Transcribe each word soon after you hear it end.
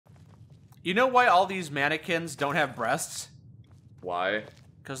You know why all these mannequins don't have breasts? Why?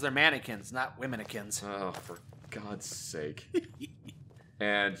 Because they're mannequins, not womenikins. Oh, for God's sake.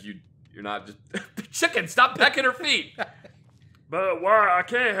 And you're not just... Chicken, stop pecking her feet! But why? I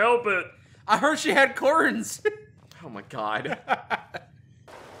can't help it. I heard she had corns. Oh my God.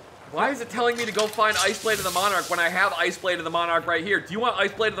 Why is it telling me to go find Ice Blade of the Monarch when I have Ice Blade of the Monarch right here? Do you want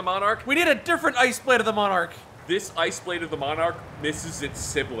Ice Blade of the Monarch? We need a different Ice Blade of the Monarch. This Ice Blade of the Monarch misses its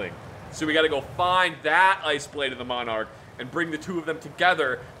sibling. So we gotta go find that Ice Blade of the Monarch and bring the two of them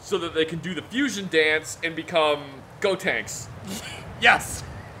together so that they can do the fusion dance and become Gotenks. Yes.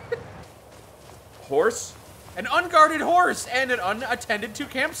 Horse? An unguarded horse and an unattended to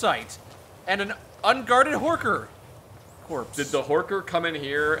campsite. And an unguarded horker. Corpse. Did the Horker come in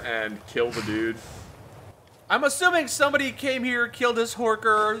here and kill the dude? I'm assuming somebody came here, killed this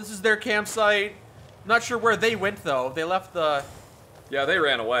horker. This is their campsite. Not sure where they went, though. They left the... Yeah, they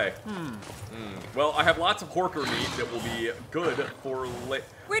ran away. Well, I have lots of Horker meat that will be good for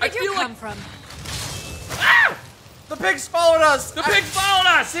Where did you come from? Ah! The pigs followed us! The pigs followed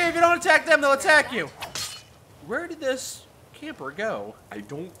us! See, if you don't attack them, they'll attack you. Where did this camper go? I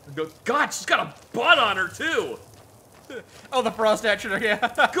don't know. God, she's got a butt on her, too! Oh, the frost action,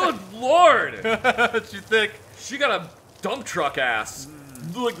 yeah. Good Lord! She's thick. She got a dump truck ass.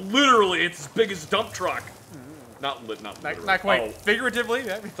 Like, literally, it's as big as a dump truck. Not literally. Not quite Oh, figuratively.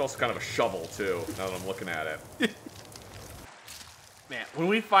 it's also kind of a shovel, too, now that I'm looking at it. Man, when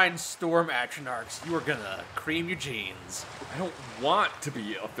we find storm atronachs, you are gonna cream your jeans. I don't want to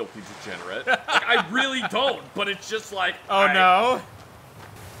be a filthy degenerate. Like, I really don't, but it's just like, Oh, no.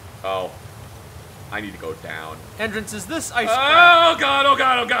 Oh. I need to go down. Entrance is this ice Oh, God, oh,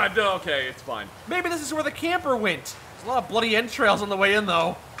 God, oh, God. Okay, it's fine. Maybe this is where the camper went. There's a lot of bloody entrails on the way in,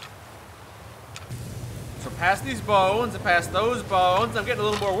 though. So past these bones and past those bones, I'm getting a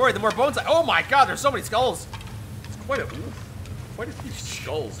little more worried. The more bones oh my God, there's so many skulls. It's quite a few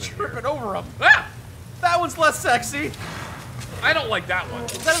skulls in here. Tripping over them. Ah! That one's less sexy. I don't like that one.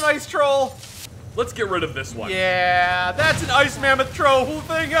 Is that an ice troll? Let's get rid of this one. Yeah, that's an ice mammoth troll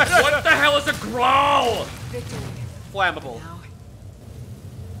thing. What the hell is a growl? Victory. Flammable. Now.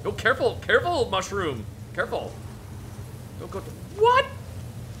 Oh, careful, mushroom. Careful. Don't go to... What?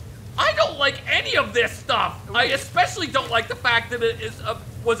 I don't like any of this stuff. I especially don't like the fact that it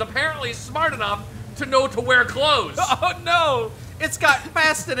was apparently smart enough to know to wear clothes. Oh no, it's got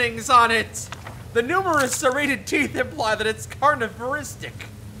fastenings on it. The numerous serrated teeth imply that it's carnivoristic.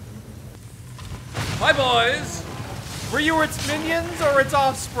 Hi, boys. Were you its minions or its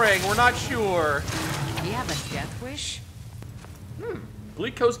offspring? We're not sure. Do you have a death wish?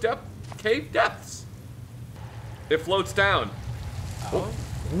 Bleak Coast Cave Depths. It floats down. Oh.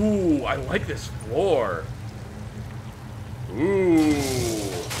 Ooh, I like this floor. Ooh.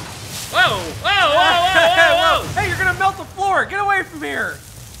 Whoa, whoa, whoa, whoa, whoa, Hey, you're gonna melt the floor. Get away from here.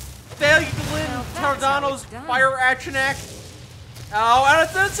 Thalin Tardano's fire action act. Oh, and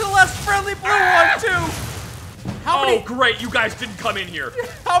it's a less friendly blue one, too. How many? Oh, great, you guys didn't come in here.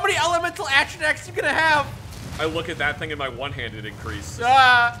 How many elemental action acts are you gonna have? I look at that thing and my one-handed increase.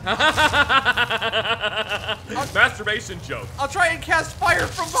 Masturbation joke. I'll try and cast fire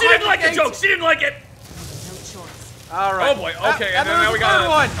from behind. She didn't like the gate. joke. She didn't like it. No choice. All right. Oh boy. Okay, and then now we got a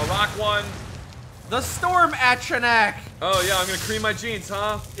rock one. The storm atronak. Oh yeah, I'm gonna cream my jeans,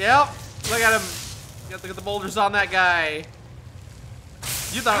 huh? Yep. Look at him. Got the boulders on that guy.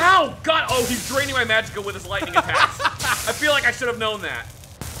 You thought? Ow! God! Oh, he's draining my magicka with his lightning attacks. I feel like I should have known that.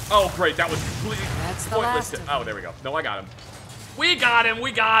 Oh, great! That was completely That's the pointless. last of Oh, there we go. No, I got him. We got him.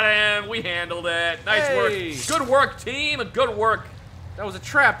 We got him. We handled it. Nice Hey. work. Good work, team. Good work. That was a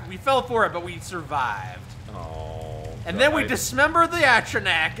trap. We fell for it, but we survived. Oh. And then we dismembered the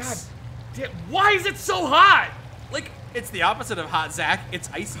atronachs. God damn! Why is it so hot? Like. It's the opposite of hot, Zach. It's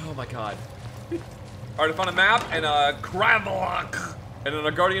icy. Oh my God. All right, I found a map and a Gravelock and then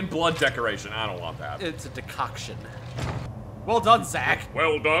a Guardian Blood decoration. I don't want that. It's a decoction. Well done, Zach.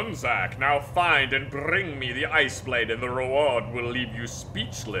 Well done, Zach. Now find and bring me the Ice Blade, and the reward will leave you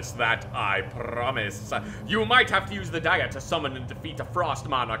speechless, that I promise. You might have to use the dagger to summon and defeat a Frost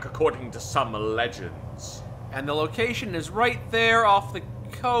Monarch, according to some legends. And the location is right there off the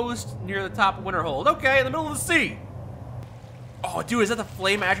coast near the top of Winterhold. Okay, in the middle of the sea. Oh, dude, is that the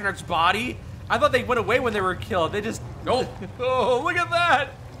Flame Atronach's body? I thought they went away when they were killed. They just... Nope. Oh, look at that.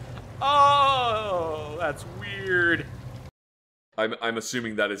 Oh, that's weird. I'm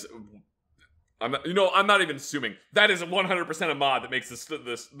assuming that is... I'm not even assuming. That is 100% a mod that makes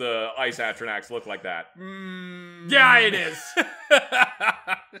the Ice Atronachs look like that. Yeah, it is.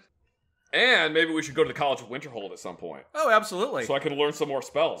 And maybe we should go to the College of Winterhold at some point. Oh, absolutely. So I can learn some more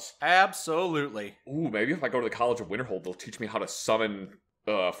spells. Absolutely. Ooh, maybe if I go to the College of Winterhold, they'll teach me how to summon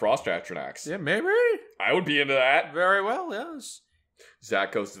Frost Atronachs. Yeah, maybe. I would be into that. Very well, yes.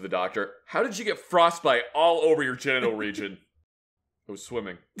 Zach goes to the doctor. How did you get frostbite all over your genital region? I was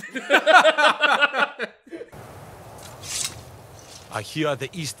swimming. I hear the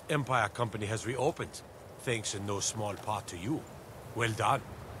East Empire Company has reopened, thanks in no small part to you. Well done.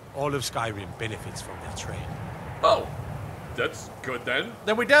 All of Skyrim benefits from their trade. Oh, that's good then.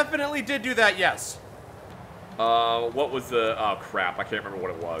 Then we definitely did do that, yes. What was the... Oh, crap. I can't remember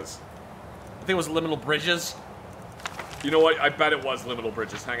what it was. I think it was Liminal Bridges. You know what? I bet it was Liminal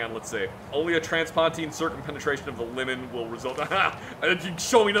Bridges. Hang on, let's see. Only a transpontine circumpenetration of the limen will result... And you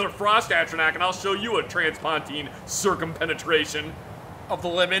show me another Frost Atronach, and I'll show you a transpontine circumpenetration. Of the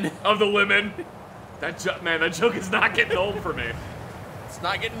Limen. Of the limen. Man, that joke is not getting old for me. It's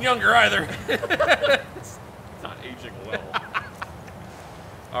not getting younger either. It's not aging well.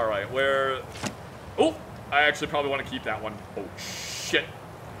 Alright, where... Oh! I actually probably want to keep that one. Oh, shit.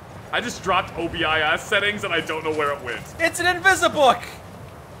 I just dropped OBIS settings and I don't know where it went. It's an Invisibook!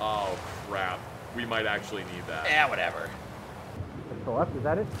 Oh, crap. We might actually need that. Yeah, whatever. To the left, is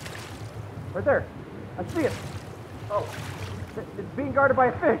that it? Right there. I see it. Oh. It's being guarded by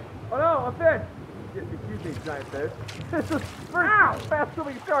a fish. Oh no, a fish! Excuse me, giant fish. This is very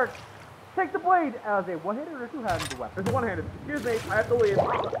fast-moving shark. Take the blade as a one-handed or two-handed weapon. It's one-handed. Excuse me, I have to leave.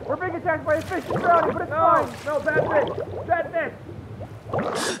 We're being attacked by a fish. It's drowning, but it's fine. No, bad fish. Bad fish.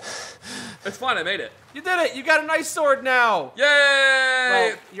 It's fine, I made it. You did it! You got an ice sword now! Yay!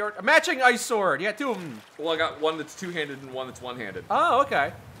 Well, you're a matching ice sword. You got two of them. Well, I got one that's two-handed and one that's one-handed. Oh,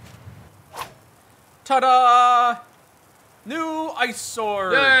 okay. Ta-da! New ice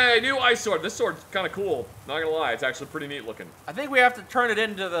sword. Yay, new ice sword. This sword's kind of cool. Not gonna lie, it's actually pretty neat looking. I think we have to turn it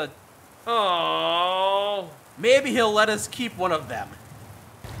into the... Oh. Maybe he'll let us keep one of them.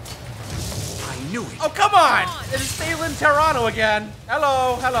 I knew it. Oh, come on! It is Phelan Terrano again.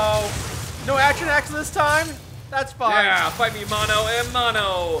 Hello, hello. No Atronachs this time? That's fine. Yeah, fight me mono and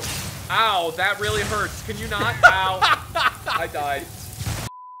mono. Ow, that really hurts. Can you not? Ow. I died.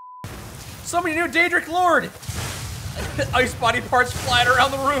 Somebody new Daedric Lord! Ice body parts flying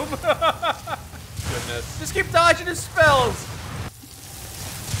around the room. Goodness. Just keep dodging his spells.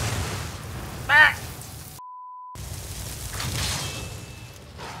 Ah.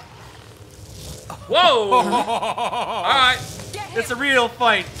 Whoa! Alright. It's a real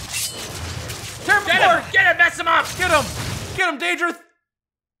fight. Turn Get him! Get him! Mess him up! Get him! Get him, Daedra!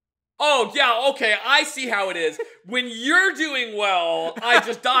 Oh, yeah, okay, I see how it is. When you're doing well, I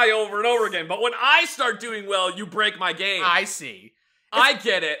just die over and over again. But when I start doing well, you break my game. I see. I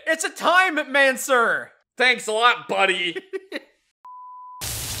get it. It's a time, Mancer! Thanks a lot, buddy.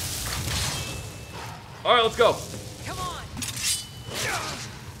 Alright, let's go. Come on.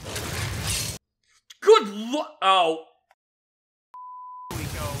 Good luck. Oh. Here we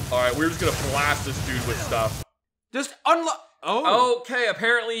go. Alright, we're just gonna blast this dude with stuff. Just unlock. Oh. Okay,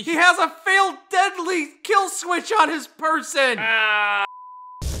 apparently He has a failed deadly kill switch on his person!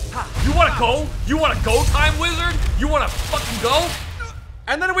 You wanna go? You wanna go, Time Wizard? You wanna fucking go?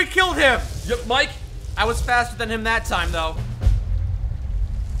 And then we killed him! Yep, Mike. I was faster than him that time, though.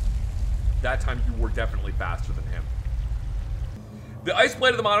 That time you were definitely faster than him. The Ice Blade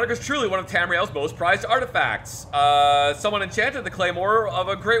of the Monarch is truly one of Tamriel's most prized artifacts. Someone enchanted the claymore of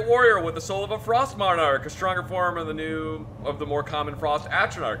a great warrior with the soul of a Frost Monarch, a stronger form of the more common Frost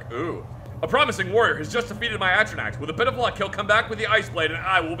Atronach. Ooh. A promising warrior has just defeated my Atronach. With a bit of luck, he'll come back with the Ice Blade and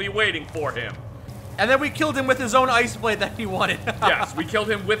I will be waiting for him. And then we killed him with his own Ice Blade that he wanted. Yes, we killed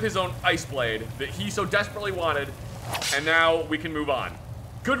him with his own Ice Blade that he so desperately wanted. And now we can move on.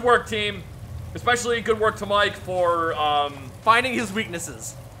 Good work, team. Especially good work to Mike for, finding his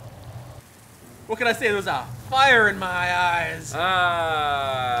weaknesses. What can I say? There's a fire in my eyes.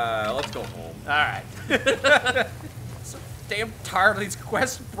 Let's go home. Alright. So damn tired of these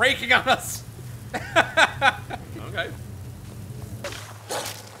quests breaking on us. Okay.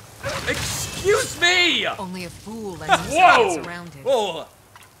 Excuse me! Only a fool lets his Whoa! eyes around it. Whoa.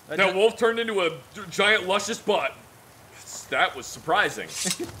 That wolf turned into a giant luscious butt. That was surprising.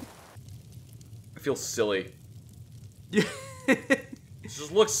 I feel silly. Yeah. It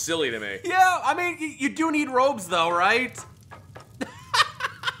just looks silly to me. Yeah, I mean, you do need robes though, right?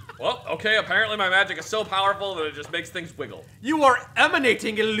 Well, okay, apparently my magic is so powerful that it just makes things wiggle. You are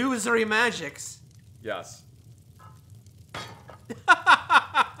emanating illusory magics. Yes.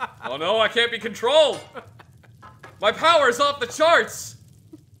 Oh no, I can't be controlled! My power is off the charts!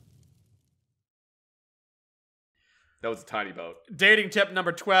 That was a tiny boat. Dating tip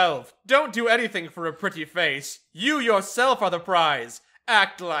number 12. Don't do anything for a pretty face. You yourself are the prize.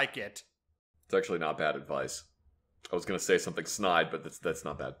 Act like it. It's actually not bad advice. I was gonna say something snide, but that's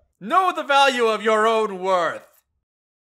not bad. Know the value of your own worth.